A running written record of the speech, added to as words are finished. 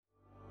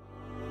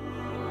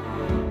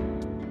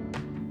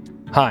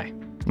Hi,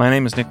 my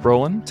name is Nick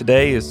Rowland.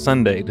 Today is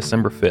Sunday,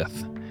 December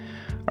 5th.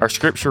 Our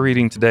scripture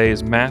reading today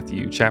is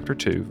Matthew chapter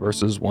 2,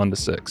 verses 1 to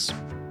 6.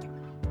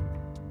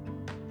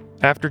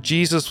 After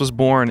Jesus was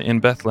born in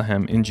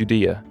Bethlehem in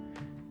Judea,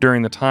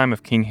 during the time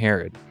of King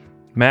Herod,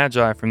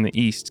 Magi from the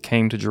east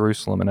came to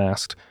Jerusalem and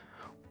asked,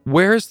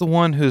 "Where is the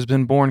one who has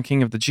been born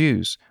King of the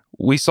Jews?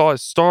 We saw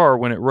his star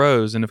when it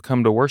rose and have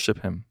come to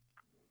worship him."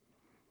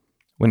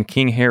 When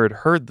King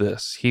Herod heard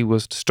this, he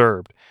was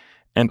disturbed,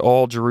 and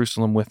all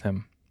Jerusalem with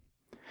him.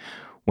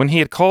 When he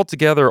had called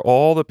together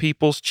all the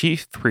people's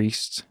chief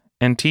priests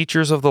and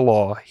teachers of the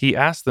law, he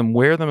asked them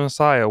where the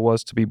Messiah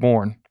was to be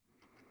born.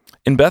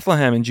 "In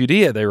Bethlehem in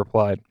Judea," they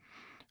replied,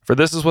 "for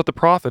this is what the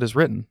prophet has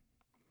written.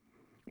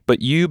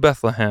 But you,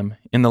 Bethlehem,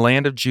 in the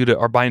land of Judah,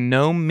 are by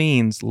no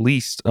means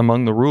least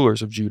among the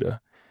rulers of Judah.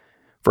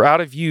 For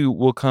out of you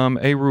will come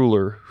a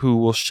ruler who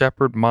will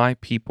shepherd my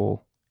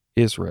people,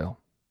 Israel."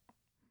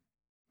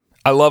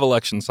 I love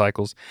election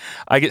cycles.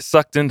 I get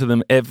sucked into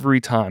them every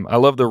time. I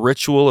love the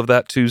ritual of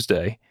that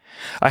Tuesday.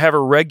 I have a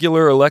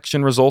regular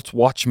election results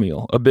watch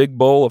meal, a big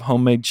bowl of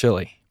homemade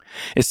chili.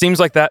 It seems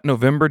like that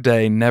November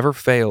day never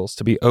fails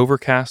to be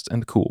overcast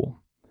and cool.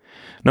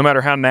 No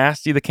matter how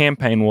nasty the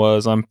campaign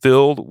was, I'm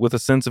filled with a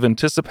sense of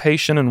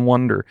anticipation and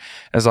wonder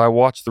as I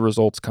watch the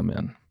results come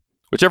in.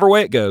 Whichever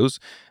way it goes,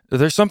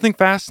 there's something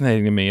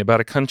fascinating to me about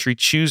a country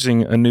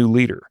choosing a new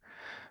leader.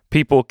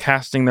 People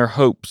casting their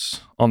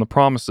hopes on the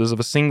promises of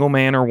a single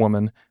man or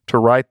woman to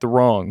right the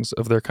wrongs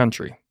of their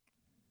country.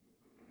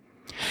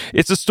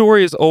 It's a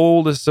story as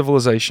old as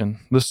civilization,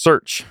 the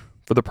search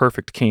for the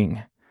perfect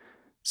king.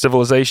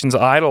 Civilizations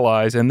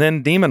idolize and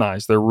then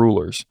demonize their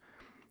rulers.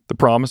 The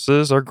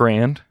promises are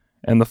grand,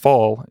 and the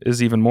fall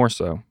is even more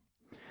so.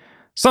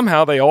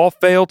 Somehow they all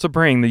fail to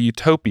bring the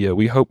utopia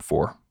we hope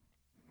for.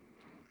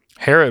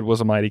 Herod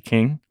was a mighty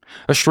king,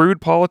 a shrewd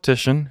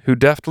politician who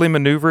deftly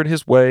maneuvered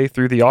his way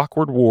through the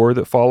awkward war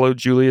that followed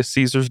Julius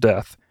Caesar's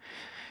death.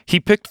 He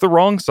picked the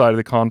wrong side of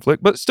the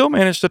conflict, but still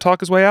managed to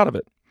talk his way out of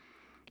it.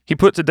 He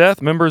put to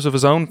death members of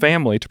his own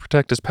family to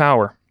protect his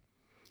power.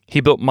 He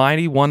built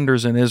mighty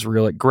wonders in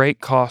Israel at great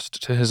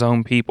cost to his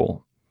own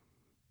people.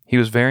 He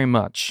was very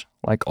much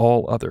like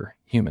all other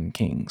human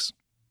kings.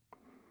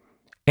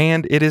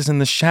 And it is in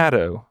the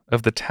shadow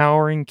of the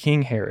towering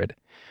King Herod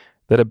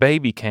that a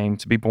baby came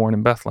to be born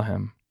in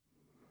Bethlehem.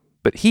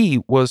 But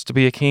he was to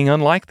be a king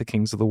unlike the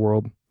kings of the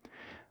world.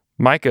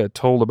 Micah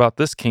told about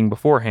this king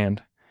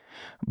beforehand.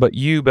 "But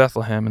you,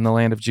 Bethlehem, in the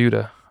land of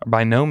Judah, are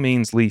by no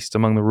means least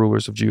among the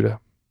rulers of Judah.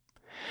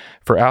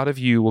 For out of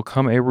you will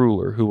come a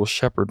ruler who will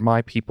shepherd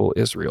my people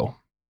Israel."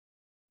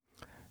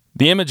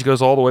 The image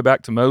goes all the way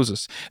back to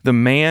Moses. The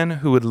man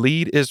who would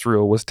lead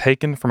Israel was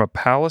taken from a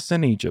palace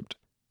in Egypt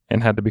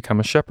and had to become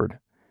a shepherd.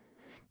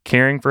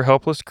 Caring for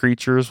helpless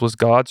creatures was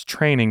God's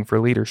training for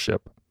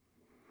leadership.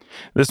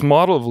 This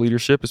model of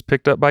leadership is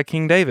picked up by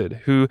King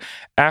David, who,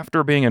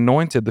 after being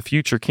anointed the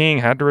future king,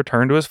 had to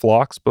return to his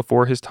flocks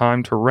before his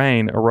time to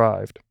reign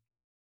arrived.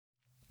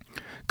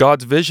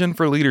 God's vision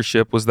for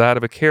leadership was that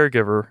of a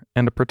caregiver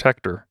and a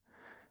protector,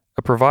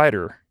 a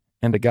provider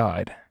and a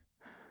guide.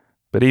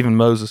 But even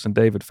Moses and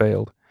David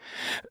failed.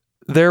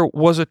 There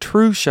was a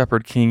true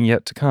shepherd king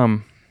yet to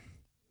come.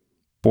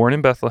 Born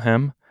in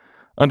Bethlehem,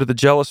 under the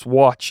jealous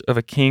watch of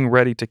a king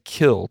ready to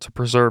kill to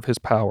preserve his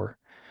power,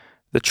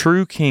 the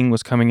true king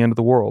was coming into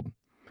the world,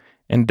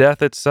 and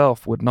death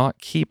itself would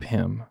not keep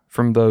him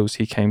from those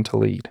he came to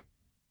lead.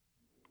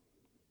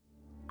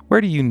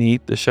 Where do you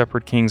need the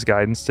shepherd king's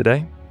guidance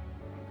today?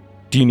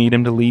 Do you need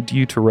him to lead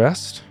you to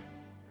rest?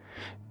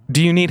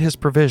 Do you need his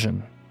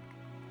provision?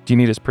 Do you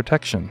need his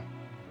protection?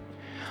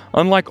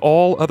 Unlike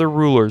all other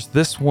rulers,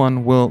 this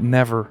one will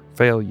never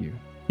fail you.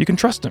 You can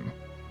trust him.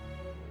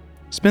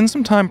 Spend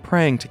some time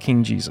praying to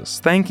King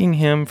Jesus, thanking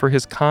him for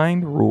his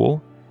kind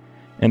rule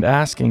and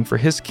asking for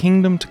his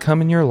kingdom to come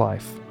in your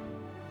life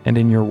and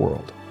in your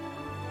world.